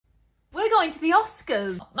going to the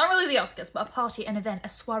Oscars. Not really the Oscars, but a party, an event, a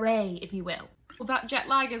soiree, if you will. Well, that jet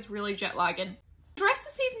lag is really jet lagging. Dress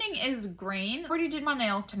this evening is green. Already did my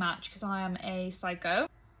nails to match because I am a psycho.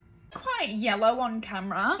 Quite yellow on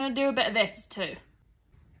camera. I'm gonna do a bit of this too.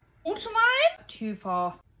 Waterline? Too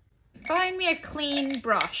far. Find me a clean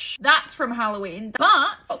brush. That's from Halloween,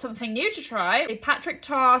 but got something new to try. A Patrick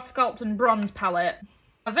Tar Sculpt and Bronze palette.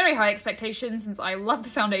 A very high expectation since I love the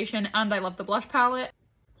foundation and I love the blush palette.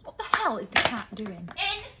 What the hell is the cat doing?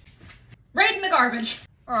 Right in the garbage.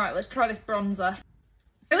 All right, let's try this bronzer.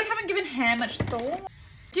 I really haven't given hair much thought.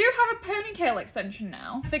 Do have a ponytail extension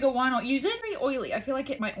now. I figure why not use it? Very oily. I feel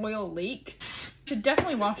like my oil leaked. Should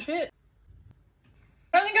definitely wash it.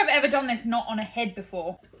 I don't think I've ever done this not on a head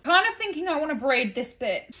before. Kind of thinking I want to braid this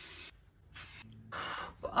bit.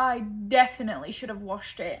 I definitely should have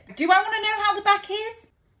washed it. Do I want to know how the back is?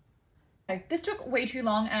 Okay, this took way too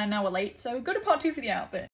long and now we're late, so go to part 2 for the outfit.